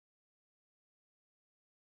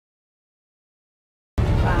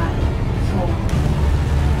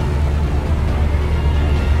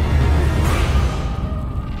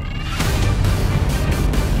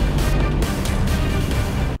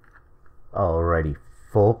Alrighty,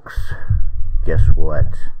 folks, guess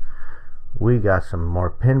what? We got some more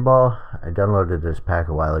pinball. I downloaded this pack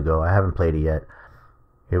a while ago. I haven't played it yet.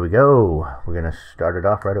 Here we go. We're gonna start it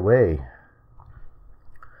off right away.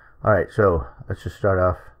 Alright, so let's just start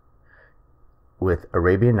off with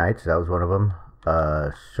Arabian Nights. That was one of them.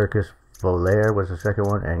 Circus Volaire was the second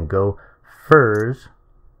one, and Go Furs,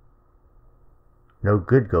 No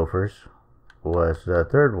Good Gophers, was the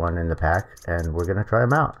third one in the pack, and we're gonna try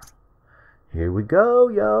them out. Here we go,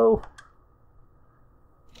 yo.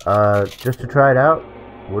 Just to try it out,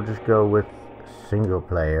 we'll just go with single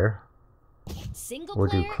player. We'll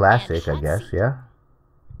do classic, I guess, yeah.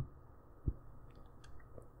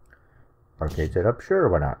 Arcade setup, sure,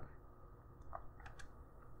 why not?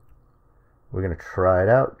 We're gonna try it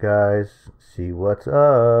out, guys. See what's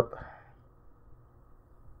up.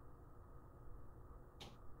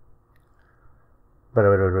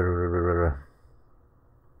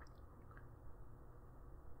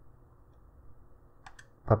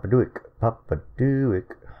 Papa do it.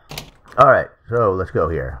 Alright, so let's go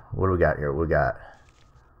here. What do we got here? We got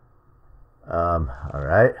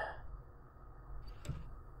alright.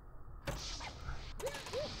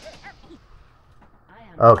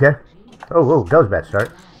 Okay. Oh, whoa, that was a bad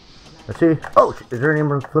start. Let's see. Oh, is there any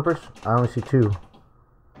more flippers? I only see two.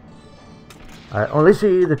 I only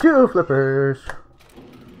see the two flippers.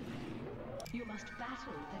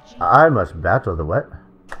 I must battle the what?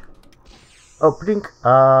 Oh, blink.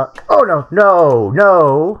 Oh,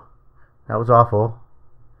 no. That was awful.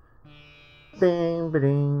 Bing,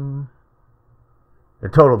 bing. The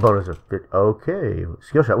total bonus of fit. Okay.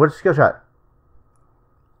 Skill shot. What's skill shot?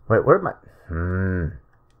 Wait, where am I?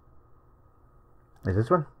 Is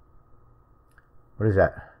this one? What is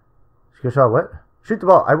that? Skill shot what? Shoot the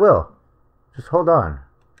ball. I will. Just hold on.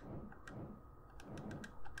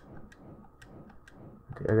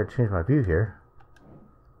 I gotta change my view here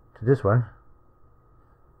to this one.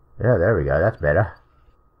 Yeah, there we go. That's better.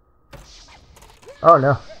 Oh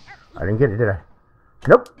no, I didn't get it, did I?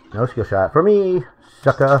 Nope, no skill shot for me,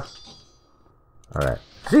 sucker. All right,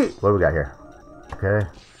 see what do we got here? Okay,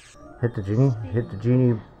 hit the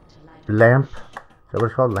genie lamp. Is that what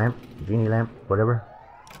it's called? Lamp, genie lamp, whatever.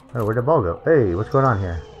 Oh, where'd the ball go? Hey, what's going on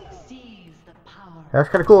here? That's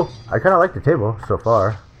kind of cool. I kind of like the table so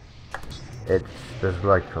far. There's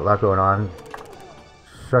like a lot going on.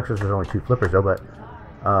 Sucks there's only two flippers though, but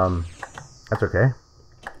that's okay.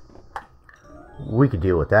 We could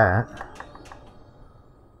deal with that.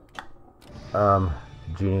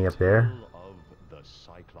 Genie up there.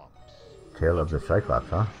 Tail of the Cyclops,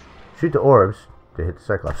 huh? Shoot the orbs to hit the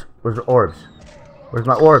Cyclops. Where's the orbs? Where's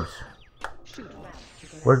my orbs?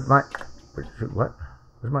 Where's my... What?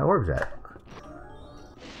 Where's my orbs at?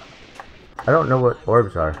 I don't know what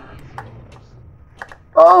orbs are.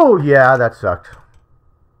 Oh, yeah, that sucked.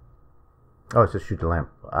 Oh, it's just shoot the lamp.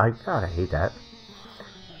 God, I hate that.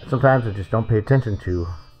 Sometimes I just don't pay attention to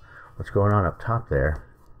what's going on up top there.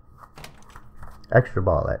 Extra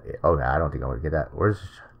ball. Oh, I don't think I'm going to get that. Where's...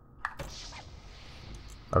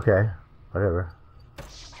 Okay, whatever.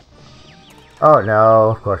 Oh, no,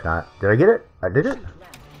 of course not. Did I get it? I did it?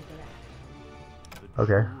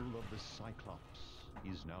 Okay.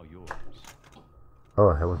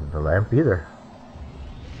 Oh, that wasn't the lamp either.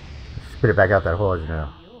 Spit it back out that hole, as you know.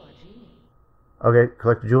 Okay,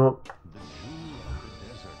 collect the jewel.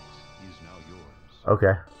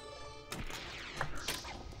 Okay.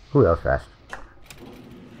 Ooh, that was fast.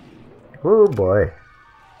 Oh boy.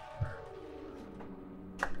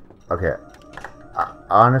 Okay.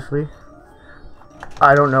 Honestly,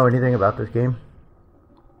 I don't know anything about this game,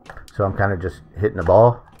 so I'm kind of just hitting the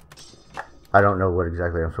ball. I don't know what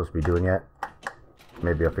exactly I'm supposed to be doing yet.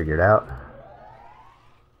 Maybe I'll figure it out.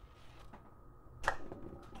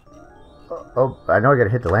 Oh, I know I gotta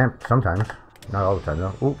hit the lamp sometimes. Not all the time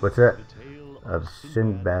though. Ooh, what's that? Of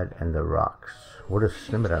Sinbad and the Rocks. What is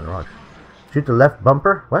Sinbad and the Rocks? Shoot the left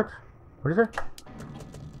bumper? What? What is that?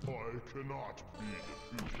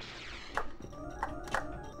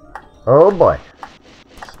 Oh boy.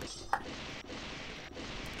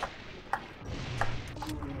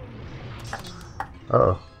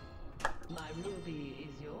 Uh-oh.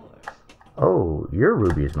 Oh, your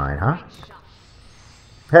ruby is mine, huh?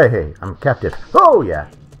 Hey, I'm captive. Oh, yeah.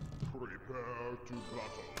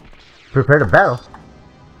 Prepare to battle?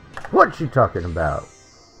 What's she talking about?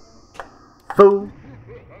 Fool.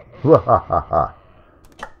 Wahahaha.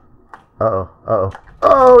 Uh-oh.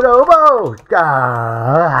 Oh, no, no!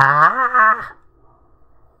 Ah!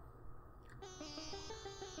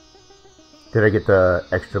 Did I get the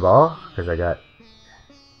extra ball? Because I got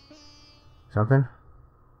something?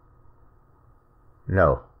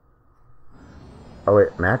 No. Oh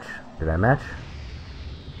wait, match? Did I match?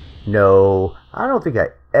 No, I don't think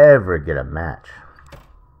I ever get a match.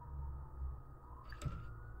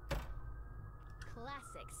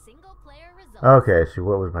 Classic single player results. Okay, so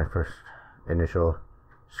what was my first initial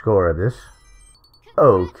score of this?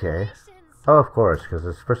 Okay. Oh, of course, because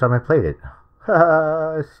it's the first time I played it.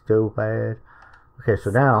 Haha, stupid. Okay,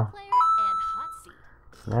 so now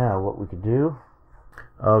what we could do...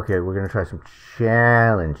 Okay, we're going to try some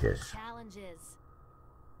challenges.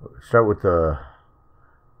 Start with the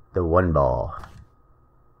one ball.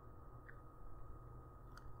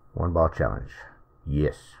 One ball challenge.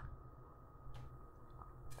 Yes.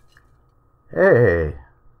 Hey,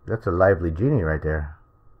 that's a lively genie right there.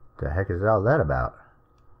 The heck is all that about?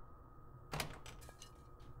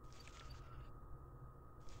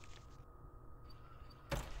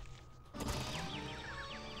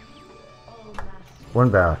 One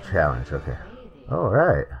ball challenge, okay.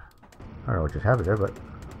 Alright. I don't know what just happened there, but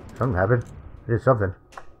something happened. It did something.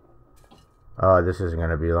 Oh, this isn't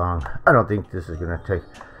gonna be long. I don't think this is gonna take...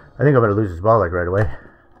 I think I'm gonna lose this ball like right away.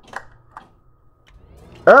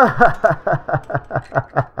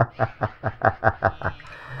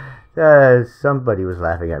 Somebody was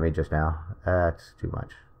laughing at me just now. That's too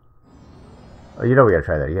much. Oh, you know we gotta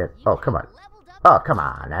try that again. Oh, come on. Oh, come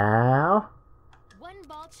on now. One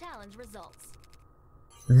ball challenge results.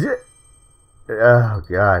 Oh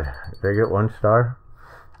god, did I get 1 star?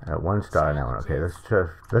 1 star on that one. Okay, let's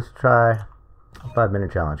try a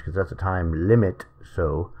 5-minute challenge because that's a time limit.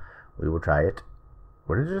 So we will try it.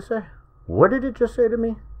 What did it just say? What did it just say to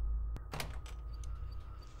me?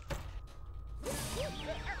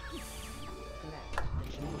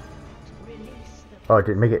 Oh, it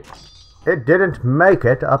didn't make it. It didn't make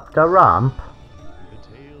it up the ramp.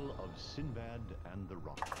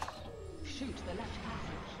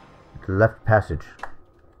 The left passage.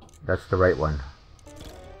 That's the right one.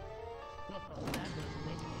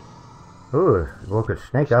 Ooh, woke a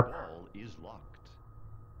snake up.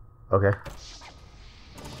 Okay.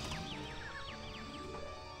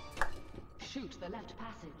 Shoot the left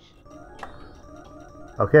passage.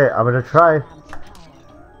 Okay, I'm gonna try.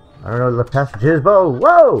 I don't know what the left passage is, but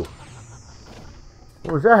whoa!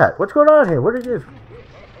 What was that? What's going on here? What did you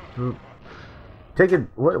take it?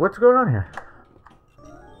 What's going on here?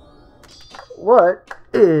 What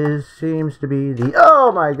seems to be the...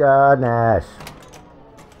 Oh my goodness!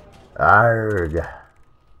 Arg.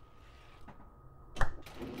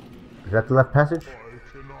 Is that the left passage?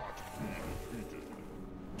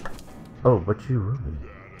 Oh, but you will be.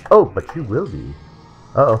 Oh, but you will be.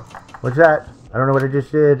 Uh-oh. What's that? I don't know what I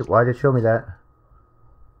just did. Why did it show me that?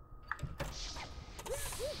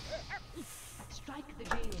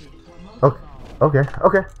 Okay,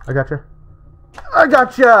 okay. I gotcha. I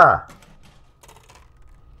gotcha!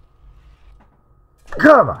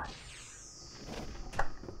 Come on!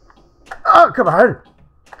 Oh, come on!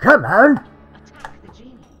 Come on!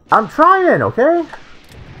 I'm trying, okay?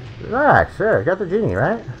 Relax, sir. I got the genie,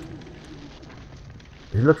 right?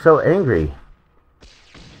 He looks so angry.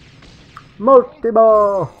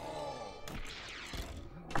 Multi-ball!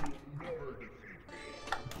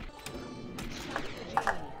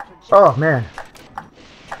 Oh, man.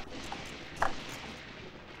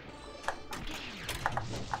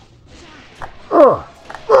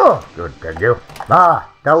 Oh, good, thank you. Ah,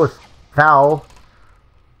 that was foul.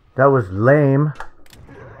 That was lame.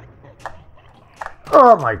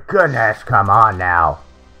 Oh my goodness, come on now.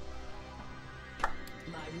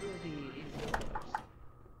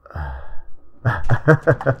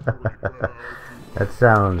 That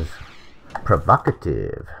sounds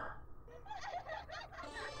provocative.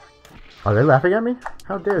 Are they laughing at me?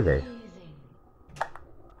 How dare they?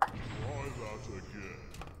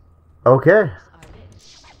 Okay.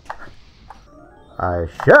 I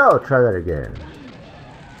shall try that again.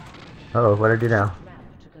 Uh-oh, what did I do now?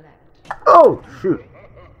 Oh, shoot.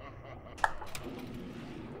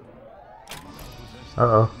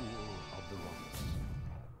 Uh-oh.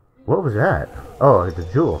 What was that? Oh, it's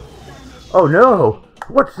a jewel. Oh, no!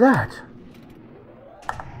 What's that?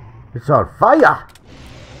 It's on fire!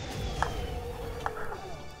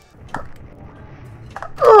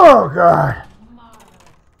 Oh, God!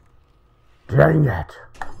 Dang it!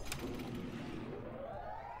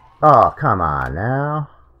 Oh, come on now.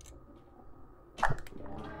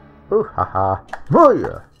 Ooh, haha.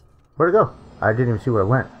 Booyah! Where'd it go? I didn't even see where it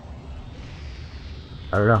went.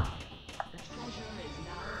 I don't know.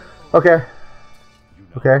 Okay.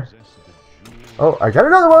 Okay. Oh, I got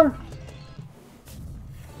another one!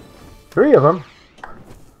 3 of them.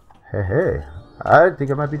 Hey, hey. I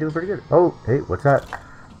think I might be doing pretty good. Oh, hey, what's that?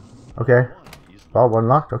 Okay. Ball one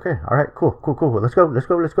locked. Okay. All right. Cool. Cool. Cool. Let's go. Let's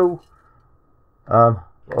go. Let's go. Oh,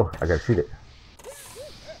 I gotta shoot it.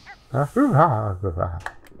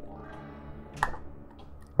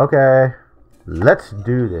 Okay. Let's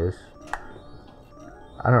do this.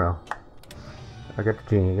 I don't know. I got the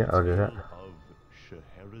genie again. I'll do that.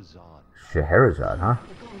 Scheherazade, huh?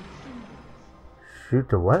 Shoot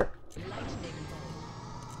the what?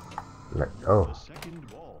 Oh. The second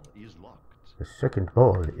ball is locked. The second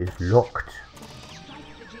ball is locked.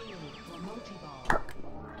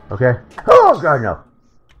 Okay. Oh god, no.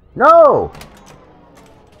 No!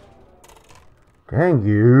 Dang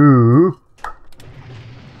you.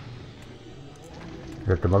 Is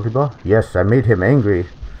that the multi-ball? Yes, I made him angry.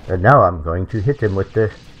 And now I'm going to hit him with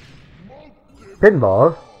the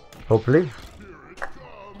pinball. Hopefully.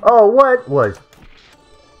 Oh, what was?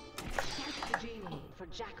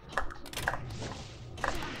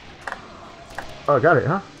 Oh, I got it,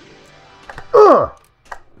 huh? Ugh!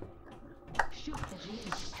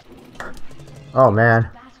 Oh, man.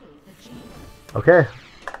 Okay.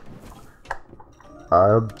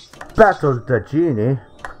 I'll battle the genie.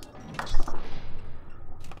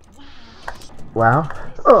 Wow.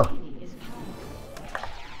 Oh.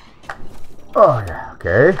 Oh, yeah.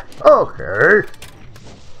 Okay. Okay.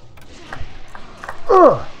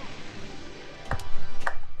 Oh.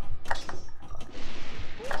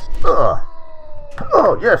 Oh.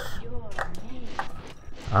 Oh, yes.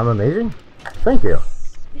 I'm amazing. Thank you.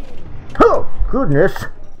 Oh, goodness.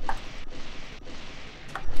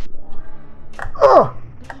 Oh.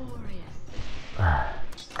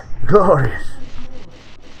 Glorious.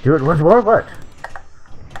 Do it once more? What?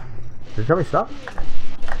 Did it tell me stop?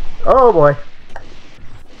 Oh boy.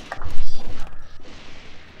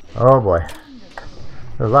 Oh boy.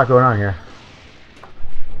 There's a lot going on here.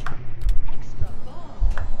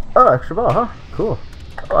 Oh, extra ball, huh? Cool.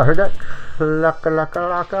 Oh, I heard that. Laka laka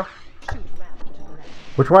laka.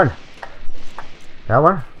 Which one? That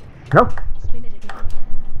one? No.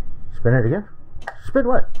 Spin it again. Spin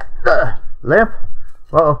what? Lamp?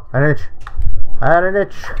 Uh-oh, I had an itch. I had an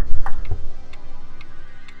itch.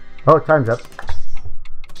 Oh, time's up.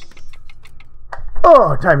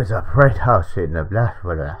 Oh, time is up. Right house in the black.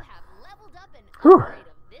 Whew.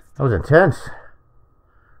 That was intense.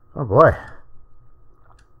 Oh boy.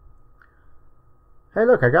 Hey,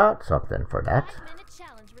 look, I got something for that.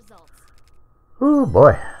 Oh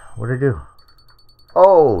boy. What did I do?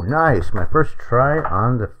 Oh, nice. My first try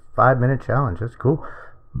on the 5-minute challenge. That's cool.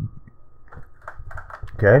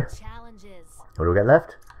 Okay. What do we got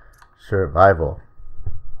left? Survival.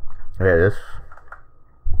 Okay, this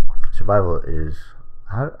survival is...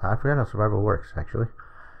 I forgot how survival works, actually.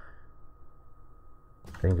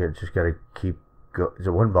 I think I just gotta keep... Is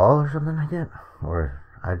it one ball or something like that? Or...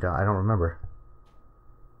 I don't remember.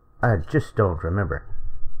 I just don't remember.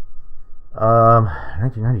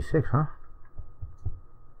 1996, huh?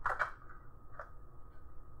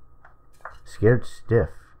 Scared Stiff.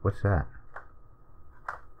 What's that?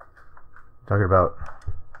 Talking about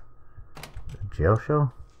a jail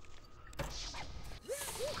show?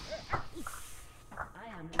 I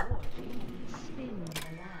am Lord. Spin the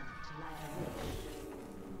lamp to light a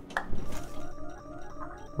wish.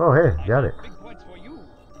 Oh, hey, got it. Big points for you.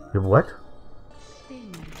 You what?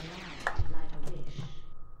 Spin the lamp to light a wish.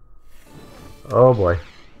 Oh boy.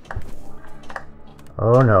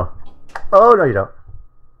 Oh no. Oh no, you don't.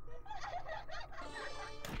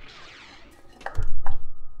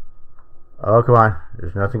 Oh, come on.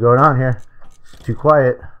 There's nothing going on here. It's too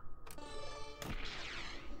quiet.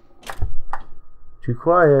 Too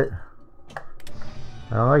quiet.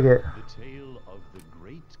 I don't like it. The tale of the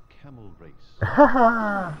great camel race.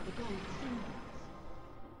 Haha. The gold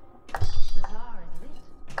symbols. Bazaar is lit.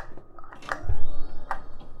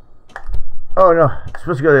 Oh no. It's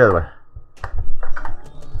supposed to go the other way.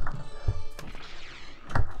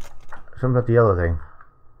 Something about the yellow thing.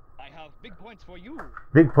 I have big points for you.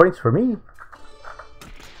 Big points for me.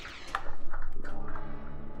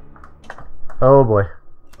 Oh boy.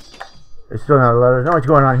 It's still not allowed. There's not much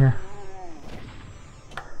going on here.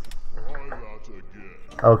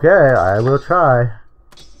 Okay, I will try.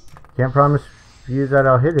 Can't promise you that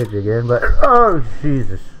I'll hit it again, but... Oh,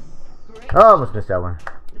 Jesus. I almost missed that one.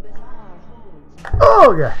 The bazaar holds.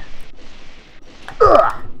 Oh, God.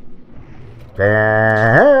 Ugh.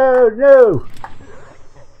 Damn, no.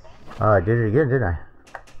 Oh, I did it again, didn't I?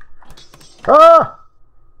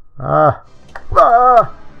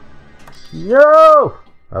 No!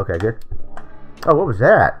 Okay, good. Oh, what was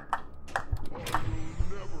that?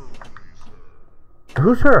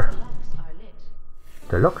 Who's her?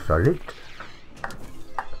 The locks are lit.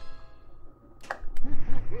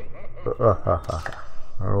 The locks are lit. I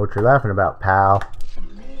don't know what you're laughing about, pal.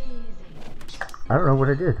 I don't know what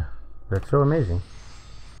I did. That's so amazing.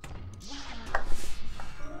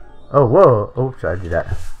 Oh, whoa. Oops, I did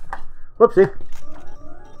that. Whoopsie.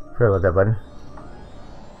 Sorry about that button.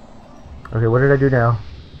 Okay, what did I do now?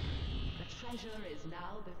 The treasure is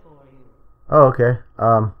now before you. Oh, okay.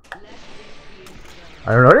 Let it be so. I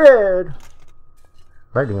don't know what I did.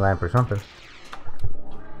 Lightning lamp or something.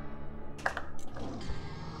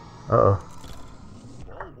 Uh-oh.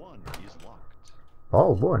 Ball 1 is locked.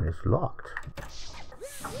 Ball 1 is locked.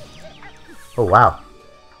 Oh, wow.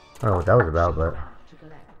 I don't know what that was about, but... To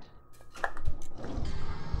collect.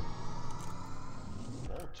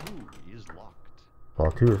 Ball 2 is locked.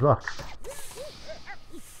 Ball 2 is locked.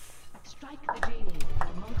 Strike the genie with a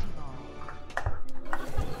multi-ball.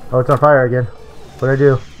 Oh, it's on fire again. What'd I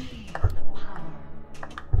do? Seize the power.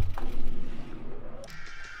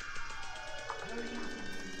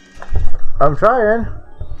 I'm trying.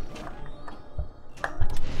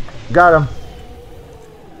 Got him.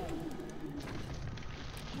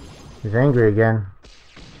 He's angry again.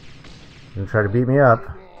 He's gonna try to beat me up.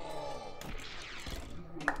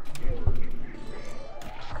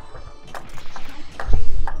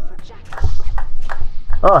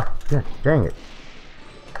 Oh, yeah, dang it.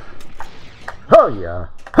 Oh yeah.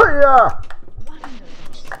 Oh yeah.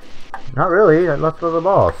 Not really. I lost all the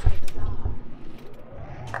balls.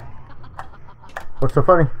 What's so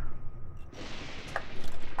funny?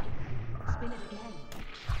 Spin it again.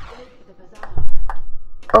 Go for the bazaar.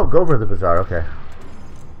 Oh, go for the bazaar. Okay.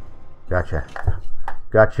 Gotcha.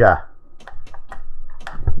 Gotcha.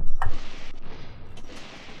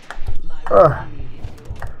 Ugh.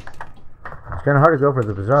 It's kind of hard to go for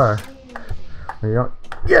the bazaar when you don't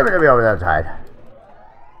give it to me over that side.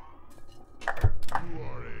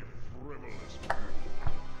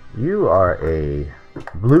 You are a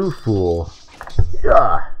blue fool.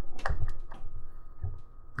 Yeah.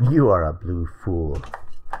 You are a blue fool.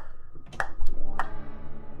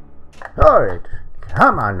 Alright.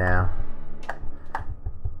 Come on now.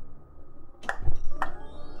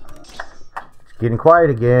 It's getting quiet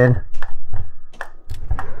again.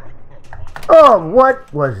 Oh,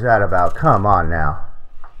 what was that about? Come on now.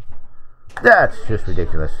 That's just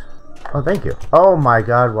ridiculous. Oh, thank you. Oh my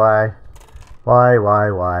god, why?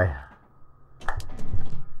 Why?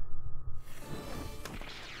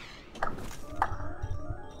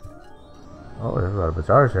 Oh, there's a lot of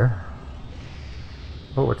bazaars there.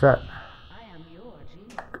 Oh, what's that? I am your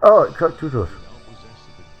genie. Oh, it cut two jewels. Thou possess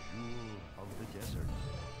the jewel of the desert.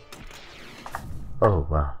 Oh,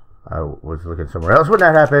 wow. I was looking somewhere else when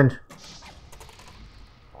that happened.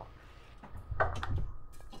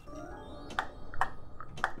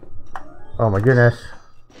 Oh my goodness.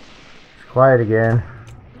 It's quiet again.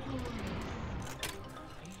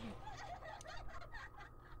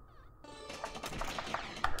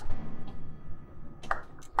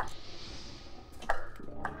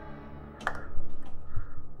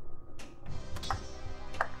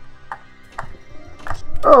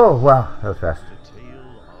 Oh, wow. That was fast. The tale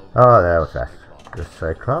of Oh, that was fast. The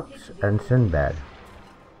Cyclops and Sinbad.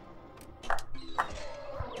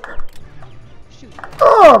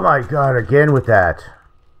 Oh my god, again with that.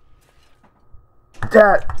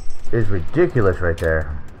 That is ridiculous right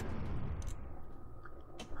there.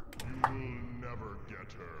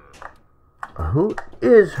 Who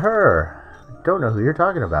is her? Don't know who you're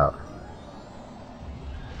talking about.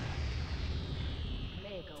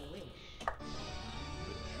 Make a wish.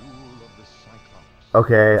 the jewel of the Cyclops.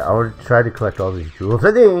 Okay, I want to try to collect all these jewels,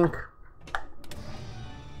 I think.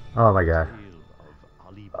 Oh my god.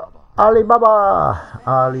 Tale of Ali Baba.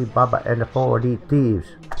 Alibaba and the 40 Thieves.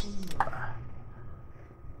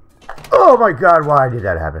 Oh my god, why did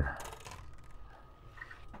that happen?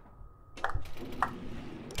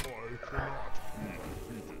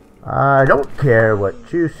 I don't care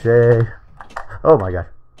what you say. Oh my god.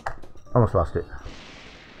 Almost lost it.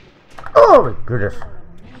 Oh my goodness.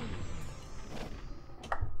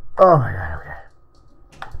 Oh my god, okay.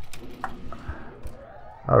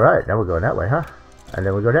 Alright, now we're going that way, huh? And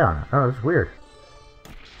then we go down. Oh, that's weird.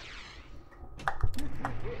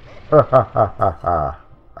 Ha ha ha ha ha.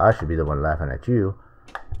 I should be the one laughing at you.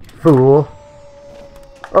 Fool.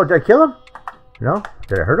 Oh, did I kill him? No?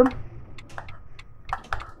 Did I hurt him?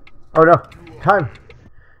 Oh no. Time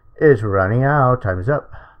is running out. Time is up.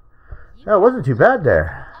 That wasn't too bad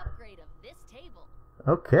there. Upgrade of this table.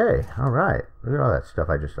 Okay. Alright. Look at all that stuff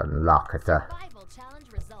I just unlocked. At the Survival challenge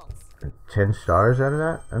results. 10 stars out of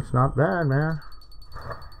that? That's not bad, man.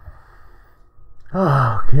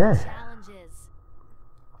 Okay. Challenges.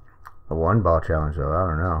 A 1 ball challenge, though. I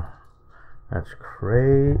don't know. That's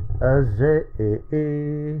crazy.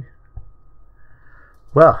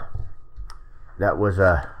 Well, that was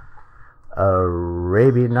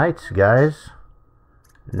Arabian Nights, guys.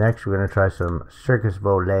 Next, we're going to try some Circus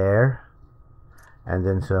Volaire. And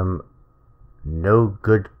then some No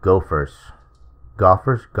Good Gophers.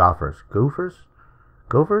 Gophers? Gophers. Gophers?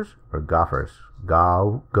 Gophers or Gophers?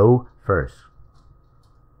 Gophers.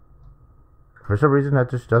 For some reason,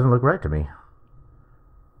 that just doesn't look right to me.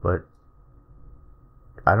 But,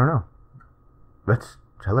 I don't know. That's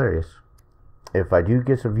hilarious. If I do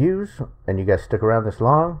get some views, and you guys stick around this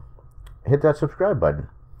long, hit that subscribe button.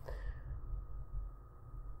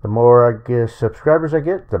 The more subscribers I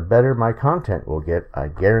get, the better my content will get. I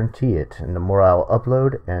guarantee it. And the more I'll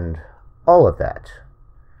upload and all of that.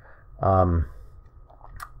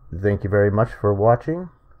 Thank you very much for watching.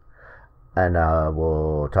 And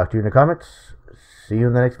we'll talk to you in the comments. See you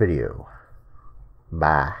in the next video.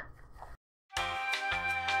 Bye.